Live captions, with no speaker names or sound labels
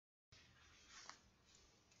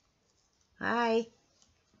Hi.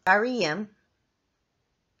 R.E.M.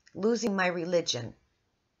 Losing my religion.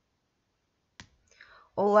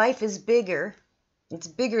 Oh, life is bigger. It's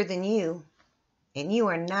bigger than you, and you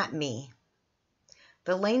are not me.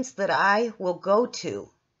 The lengths that I will go to,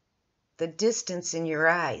 the distance in your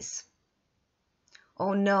eyes.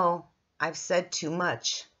 Oh no, I've said too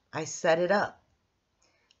much. I set it up.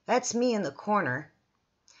 That's me in the corner.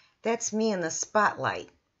 That's me in the spotlight,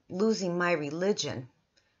 losing my religion,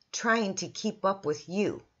 trying to keep up with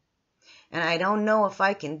you. And I don't know if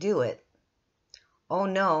I can do it. Oh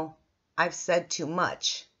no, I've said too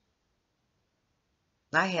much.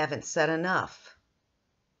 I haven't said enough.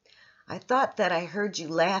 I thought that I heard you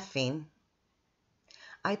laughing.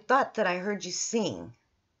 I thought that I heard you sing.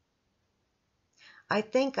 I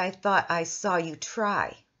think I thought I saw you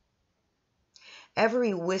try.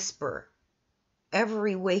 Every whisper,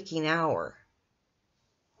 every waking hour.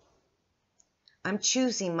 I'm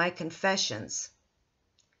choosing my confessions,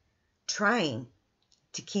 trying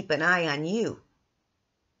to keep an eye on you.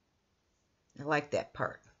 I like that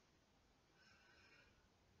part.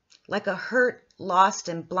 Like a hurt, lost,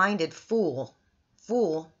 and blinded fool.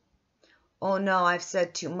 Oh no, I've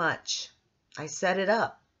said too much. I set it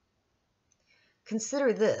up.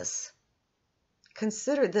 Consider this.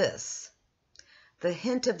 Consider this. The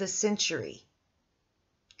hint of the century.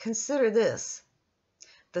 Consider this.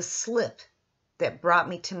 The slip that brought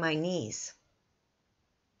me to my knees.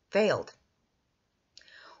 Failed.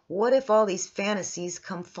 What if all these fantasies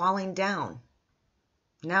come falling down?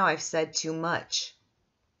 Now I've said too much.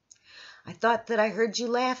 I thought that I heard you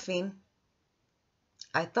laughing.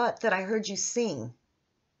 I thought that I heard you sing.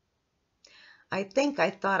 I think I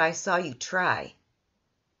thought I saw you try.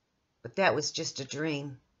 But that was just a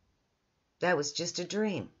dream. That was just a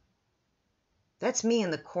dream. That's me in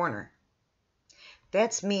the corner.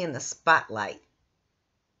 That's me in the spotlight.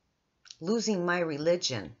 Losing my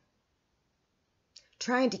religion.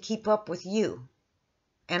 Trying to keep up with you.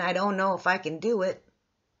 And I don't know if I can do it.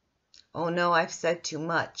 Oh no, I've said too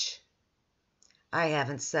much. I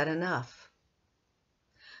haven't said enough.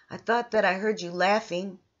 I thought that I heard you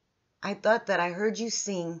laughing. I thought that I heard you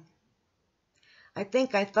sing. I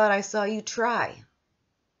think I thought I saw you try.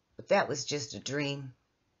 But that was just a dream.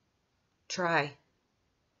 Try.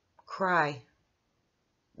 Cry.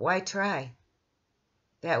 Why try?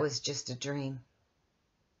 That was just a dream.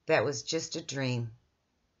 That was just a dream.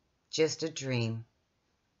 Just a dream.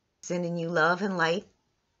 Sending you love and light.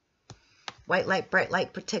 White light, bright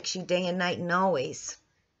light protects you day and night and always.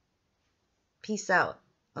 Peace out.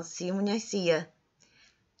 I'll see you when I see you.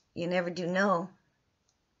 You never do know.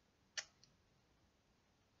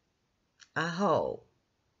 Aho.